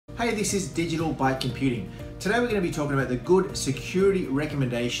Hey, this is Digital by Computing. Today we're going to be talking about the good security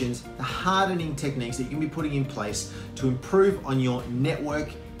recommendations, the hardening techniques that you can be putting in place to improve on your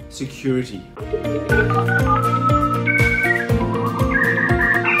network security.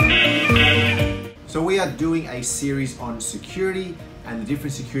 So we are doing a series on security and the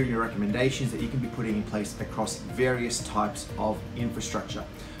different security recommendations that you can be putting in place across various types of infrastructure.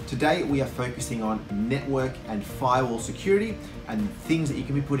 Today we are focusing on network and firewall security and things that you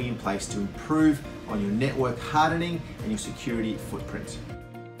can be putting in place to improve on your network hardening and your security footprint.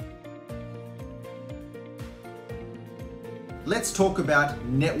 Let's talk about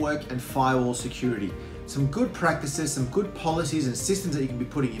network and firewall security. Some good practices, some good policies and systems that you can be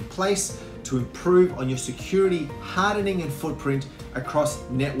putting in place to improve on your security hardening and footprint across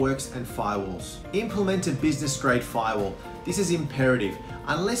networks and firewalls. Implement a business grade firewall. This is imperative.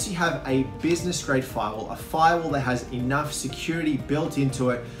 Unless you have a business grade firewall, a firewall that has enough security built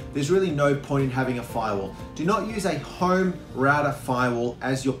into it, there's really no point in having a firewall. Do not use a home router firewall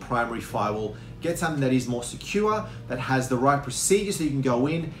as your primary firewall. Get something that is more secure, that has the right procedures so you can go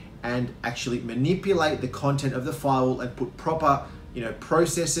in and actually manipulate the content of the firewall and put proper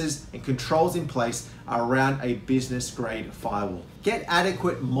processes and controls in place around a business grade firewall. Get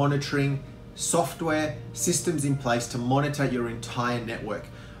adequate monitoring software systems in place to monitor your entire network.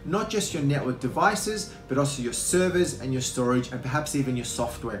 Not just your network devices, but also your servers and your storage and perhaps even your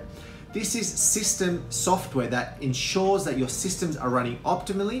software. This is system software that ensures that your systems are running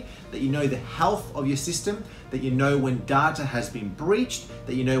optimally, that you know the health of your system, that you know when data has been breached,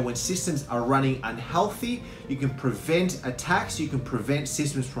 that you know when systems are running unhealthy. You can prevent attacks, you can prevent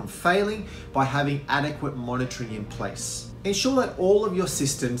systems from failing by having adequate monitoring in place. Ensure that all of your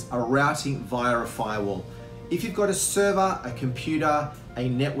systems are routing via a firewall. If you've got a server, a computer, a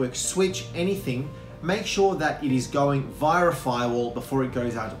network switch, anything, make sure that it is going via a firewall before it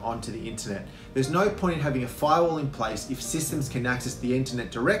goes out onto the internet. There's no point in having a firewall in place if systems can access the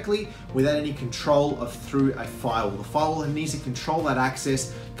internet directly without any control through a firewall. The firewall needs to control that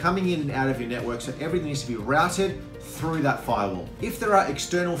access coming in and out of your network, so everything needs to be routed through that firewall. If there are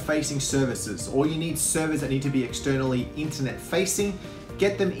external facing services or you need servers that need to be externally internet facing,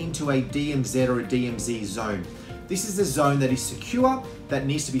 get them into a DMZ or a DMZ zone. This is the zone that is secure, that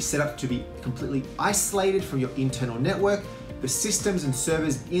needs to be set up to be completely isolated from your internal network. The systems and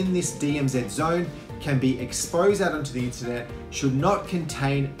servers in this DMZ zone can be exposed out onto the internet, should not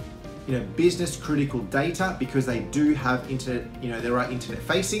contain business critical data because they do have internet, there are internet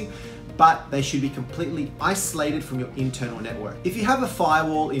facing, but they should be completely isolated from your internal network. If you have a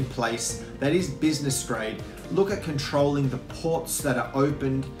firewall in place that is business grade, look at controlling the ports that are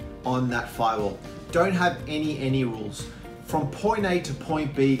opened on that firewall. Don't have any rules. From point A to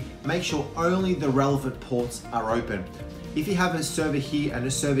point B, make sure only the relevant ports are open. If you have a server here and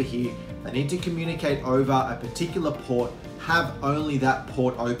a server here, they need to communicate over a particular port, have only that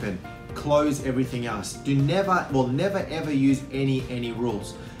port open. Close everything else. Never ever use any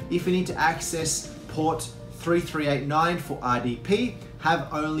rules. If you need to access port 3389 for RDP, have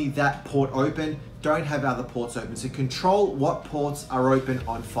only that port open. Don't have other ports open. So control what ports are open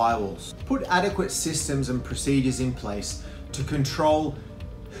on firewalls. Put adequate systems and procedures in place to control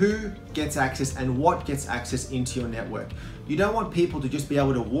who gets access and what gets access into your network. You don't want people to just be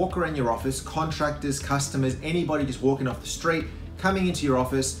able to walk around your office, contractors, customers, anybody just walking off the street, coming into your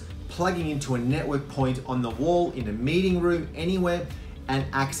office, plugging into a network point on the wall, in a meeting room, anywhere, and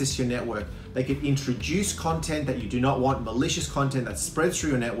access your network. They could introduce content that you do not want, malicious content that spreads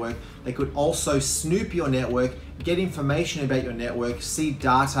through your network. They could also snoop your network, get information about your network, see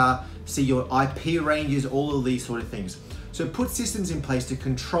data, see your IP ranges, all of these sort of things. So put systems in place to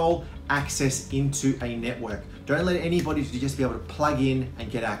control access into a network. Don't let anybody just be able to plug in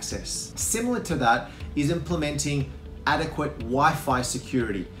and get access. Similar to that is implementing adequate Wi-Fi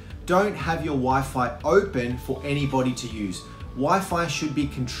security. Don't have your Wi-Fi open for anybody to use. Wi-Fi should be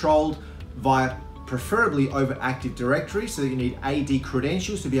controlled via preferably over Active Directory, so that you need AD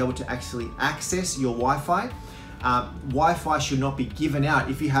credentials to be able to actually access your Wi-Fi. Wi-Fi should not be given out.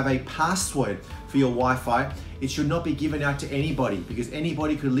 If you have a password for your Wi-Fi, it should not be given out to anybody, because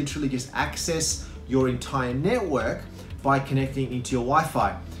anybody could literally just access your entire network by connecting into your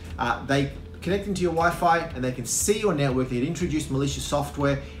Wi-Fi. They connect into your Wi-Fi and they can see your network, they introduce malicious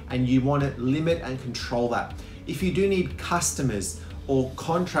software, and you want to limit and control that. If you do need customers or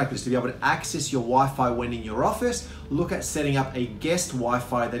contractors to be able to access your Wi-Fi when in your office, look at setting up a guest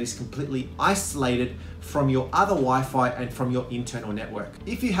Wi-Fi that is completely isolated from your other Wi-Fi and from your internal network.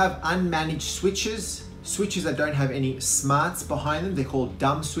 If you have unmanaged switches that don't have any smarts behind them, they're called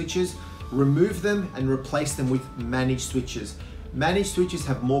dumb switches, remove them and replace them with managed switches. Managed switches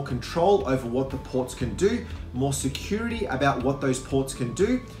have more control over what the ports can do, more security about what those ports can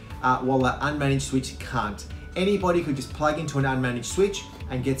do, while an unmanaged switch can't. Anybody could just plug into an unmanaged switch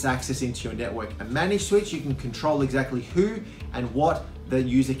and gets access into your network. A managed switch, you can control exactly who and what the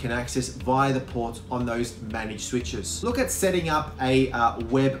user can access via the ports on those managed switches. Look at setting up a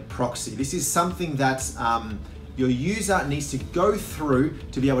web proxy. This is something that your user needs to go through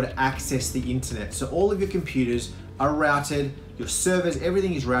to be able to access the internet. So all of your computers are routed, your servers,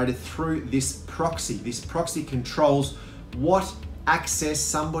 everything is routed through this proxy. This proxy controls what access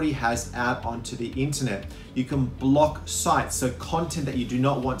somebody has out onto the internet. You can block sites, so content that you do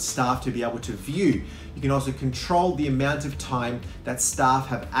not want staff to be able to view. You can also control the amount of time that staff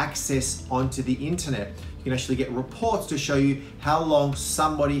have access onto the internet. You can actually get reports to show you how long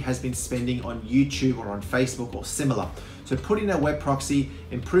somebody has been spending on YouTube or on Facebook or similar. So putting a web proxy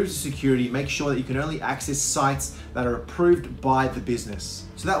improves the security, make sure that you can only access sites that are approved by the business.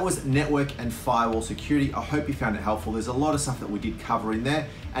 So that was network and firewall security. I hope you found it helpful. There's a lot of stuff that we did cover in there,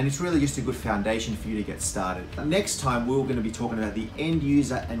 and it's really just a good foundation for you to get started. Next time, we're going to be talking about the end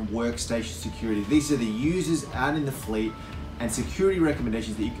user and workstation security. These are the users out in the fleet and security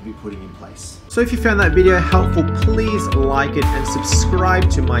recommendations that you can be putting in place. So if you found that video helpful, please like it and subscribe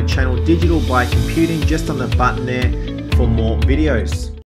to my channel, Digital by Computing, just on the button there for more videos.